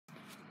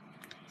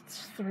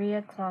3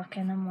 o'clock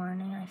in the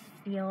morning. I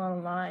feel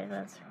alive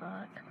as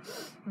fuck.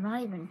 I'm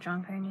not even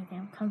drunk or anything.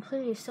 I'm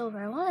completely sober.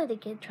 I wanted to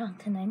get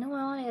drunk tonight. No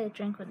one wanted to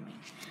drink with me.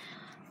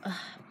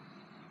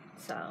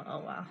 So, oh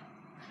wow.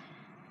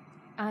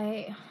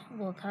 I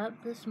woke up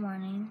this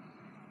morning.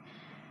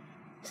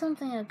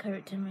 Something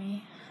occurred to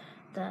me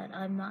that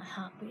I'm not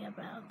happy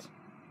about.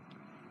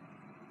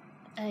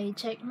 I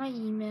checked my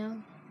email.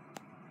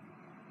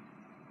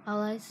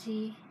 All I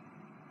see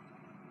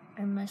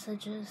are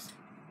messages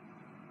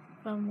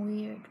from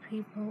weird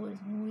people with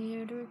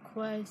weird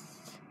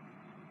requests.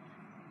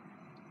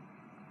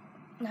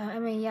 I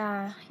mean,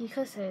 yeah, you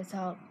could say it's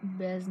all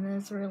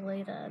business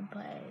related,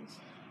 but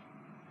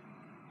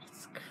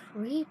it's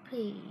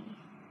creepy.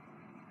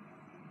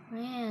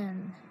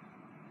 Man.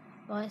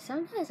 Well,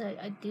 sometimes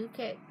I do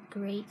get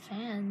great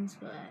fans,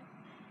 but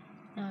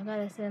I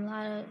gotta say a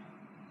lot of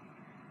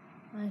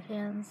my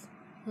fans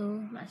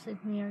who message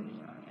me or email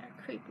me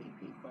are creepy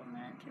people,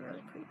 man. They're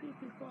really creepy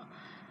people.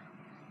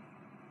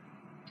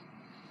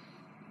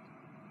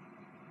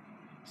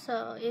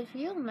 So if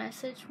you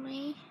message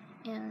me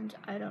and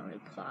I don't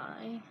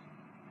reply,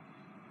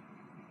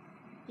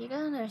 you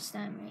gotta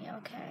understand me,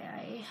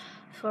 okay?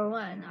 For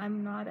one,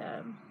 I'm not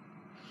a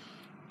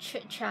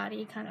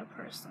chit-chatty kind of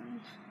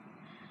person.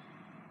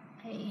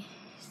 I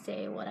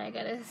say what I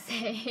gotta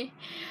say.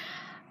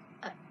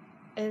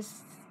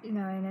 It's, and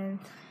then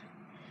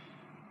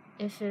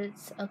if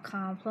it's a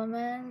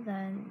compliment,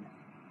 then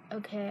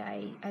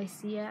okay, I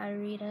see it, I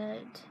read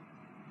it.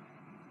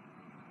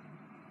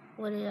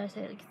 What did I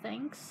say? Like,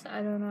 thanks?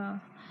 I don't know.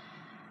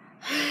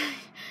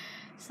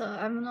 So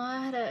I'm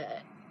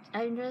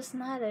just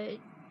not a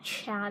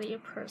chatty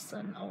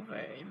person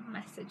over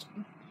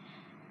messaging.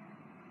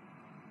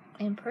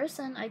 In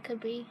person, I could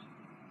be,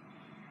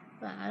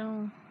 but I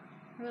don't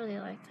really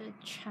like to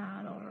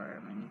chat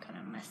over any kind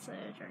of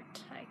message or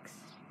text.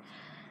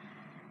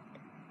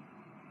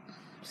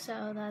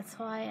 So that's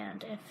why,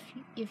 and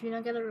if you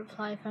don't get a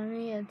reply from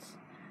me, it's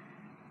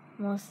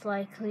most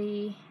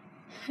likely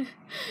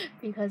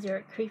because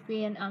you're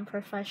creepy and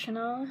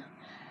unprofessional.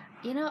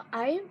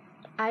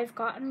 I've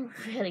gotten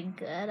really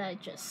good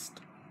at just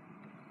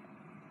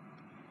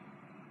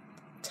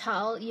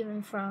tell,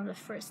 even from the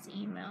first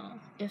email,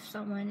 if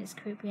someone is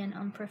creepy and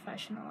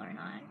unprofessional or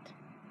not.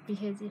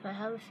 Because if I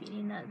have a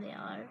feeling that they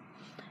are,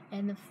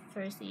 and the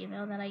first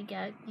email that I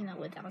get,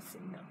 without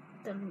seeing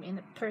them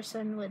in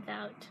person,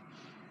 without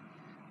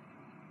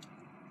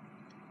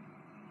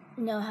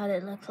know how they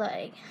look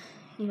like,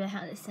 even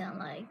how they sound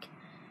like,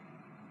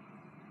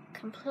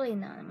 completely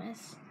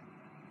anonymous.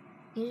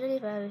 Usually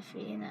if I have a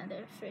feeling that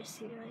their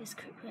first email is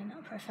creepy and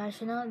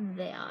unprofessional,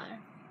 they are.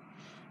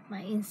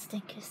 My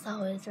instinct is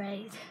always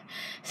right.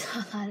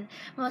 So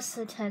most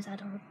of the times I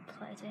don't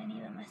reply to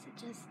any of the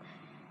messages.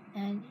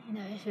 And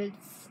if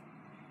it's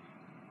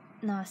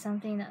not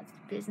something that's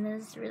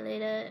business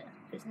related,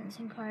 business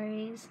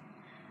inquiries,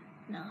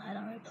 no, I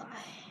don't reply.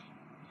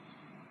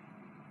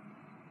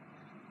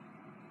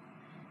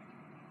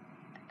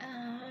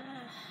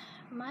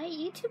 My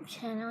YouTube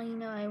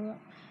channel,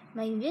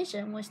 my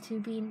vision was to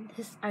be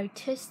this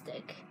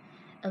artistic,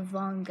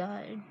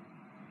 avant-garde,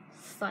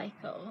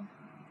 psycho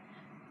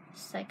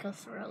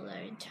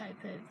thriller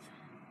type of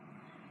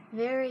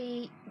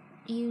very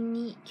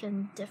unique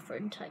and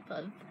different type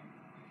of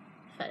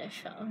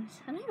fetish films.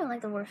 I don't even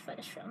like the word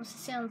fetish films. It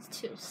sounds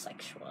too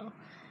sexual.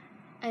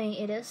 I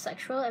mean, it is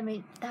sexual. I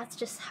mean, that's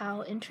just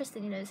how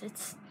interesting it is.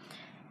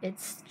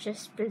 It's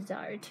just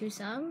bizarre to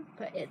some,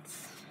 but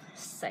it's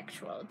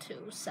sexual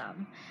to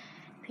some.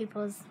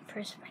 People's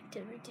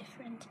perspective are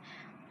different.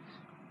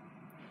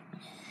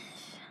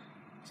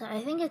 So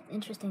I think it's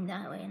interesting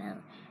that way,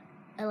 and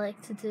I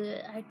like to do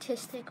it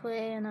artistic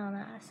way and all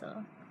that.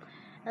 So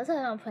that's why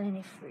I don't put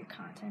any free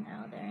content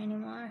out there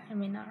anymore. I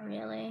mean, not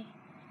really,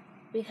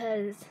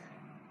 because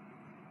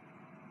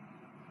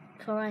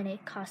for one,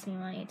 it costs me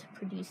money to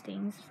produce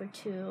things. For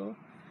two,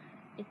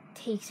 it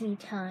takes me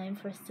time.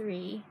 For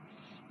three,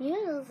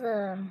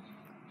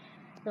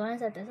 the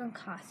ones that doesn't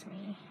cost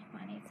me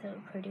money to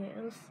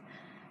produce,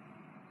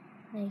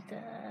 like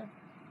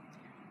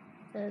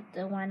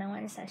the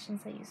one-on-one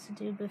sessions I used to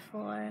do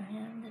before,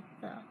 and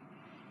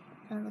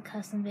the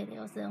custom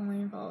videos that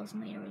only involves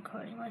me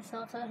recording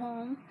myself at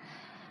home.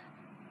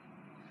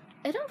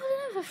 I don't put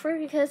it up for free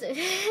because it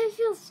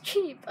feels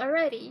cheap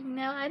already.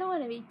 I don't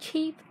want to be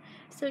cheap,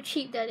 so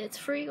cheap that it's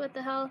free. What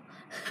the hell?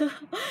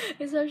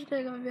 Especially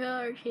like I'm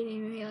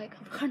treating me like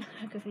a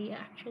pornography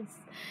actress,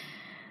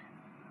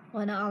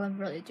 when all I'm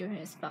really doing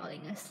is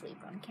falling asleep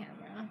on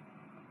camera.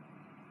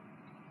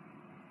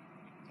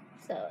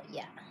 So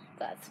yeah,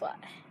 that's why.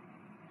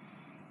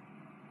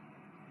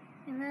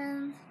 And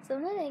then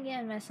sometimes I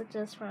get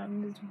messages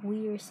from these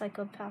weird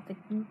psychopathic,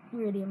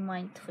 really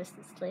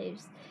mind-twisted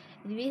slaves.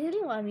 They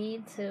basically want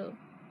me to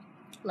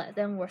let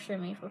them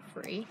worship me for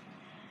free.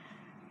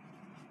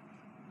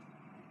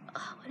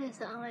 Oh, what is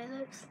that on my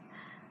lips?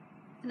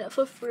 No,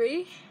 for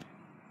free?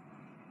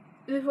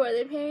 Before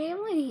they pay me?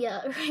 I'm like,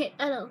 yeah, right.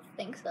 I don't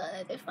think so.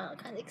 They find all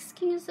kinds of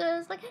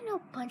excuses. Like, I know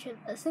a bunch of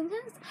this.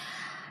 Sometimes,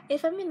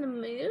 if I'm in the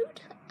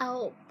mood,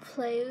 I'll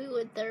play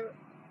with their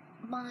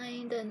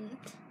mind, and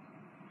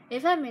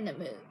if I'm in the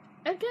mood,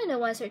 I've done it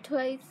once or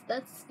twice,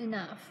 that's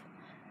enough.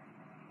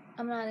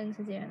 I'm not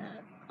into doing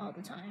that all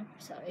the time,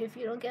 so if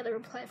you don't get a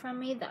reply from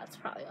me, that's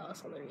probably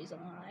also the reason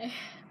why.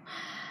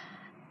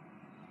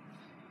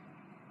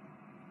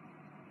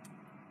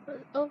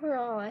 But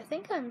overall, I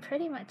think I'm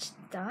pretty much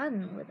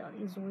done with all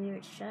these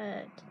weird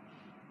shit.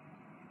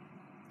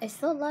 I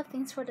still love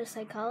things for the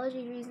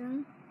psychology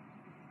reason,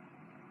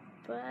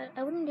 but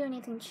I wouldn't do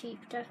anything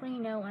cheap. Definitely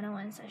no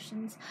one-on-one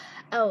sessions.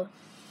 Oh,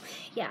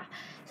 yeah.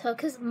 So,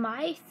 cause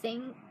my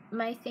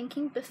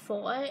thinking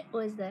before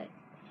was that,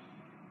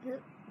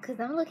 cause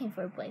I'm looking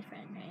for a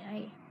boyfriend,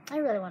 right? I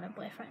really want a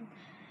boyfriend.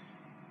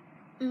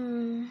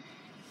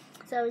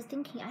 So I was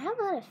thinking, I have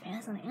a lot of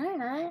fans on the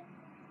internet.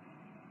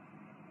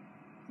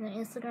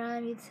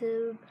 Instagram,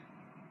 YouTube.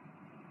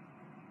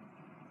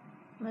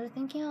 I was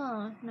thinking,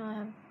 oh no, I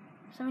have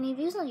so many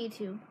views on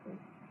YouTube.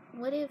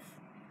 What if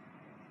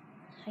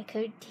I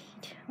could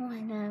date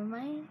one of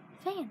my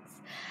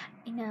fans?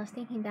 I was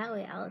thinking that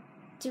way I'll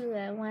do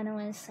a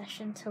one-on-one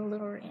session to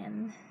lure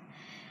in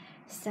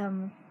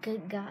some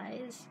good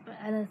guys, but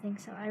I don't think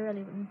so. I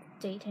really wouldn't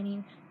date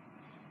any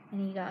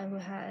guy who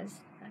has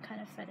that kind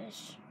of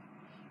fetish.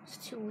 It's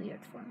too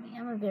weird for me.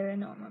 I'm a very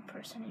normal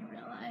person in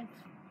real life.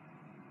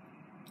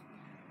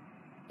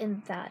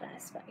 In that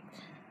aspect.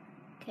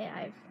 Okay,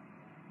 I've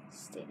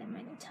stated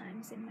many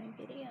times in my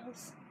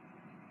videos.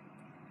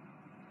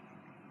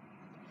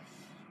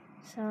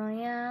 So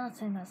yeah, I don't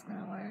think that's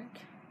gonna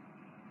work.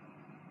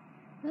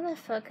 I'm gonna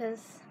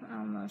focus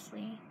on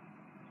mostly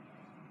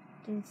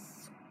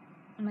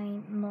my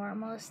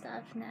normal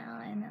stuff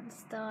now, and then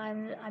still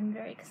I'm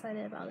very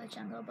excited about the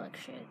Jungle Book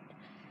shoot.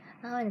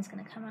 Oh, and it's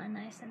gonna come out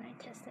nice and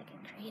artistic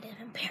and creative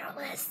and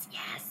perilous.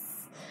 Yes.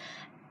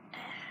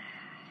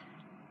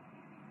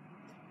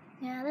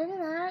 Yeah, other than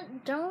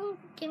that, don't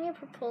give me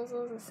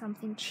proposals of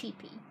something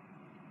cheapy.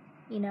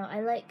 I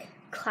like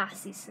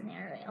classy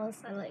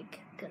scenarios. I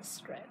like good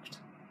script.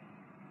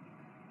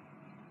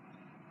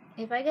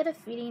 If I get a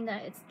feeling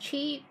that it's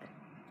cheap,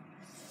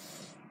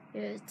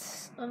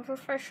 it's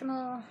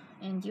unprofessional,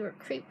 and you're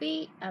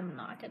creepy, I'm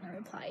not gonna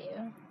reply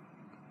you.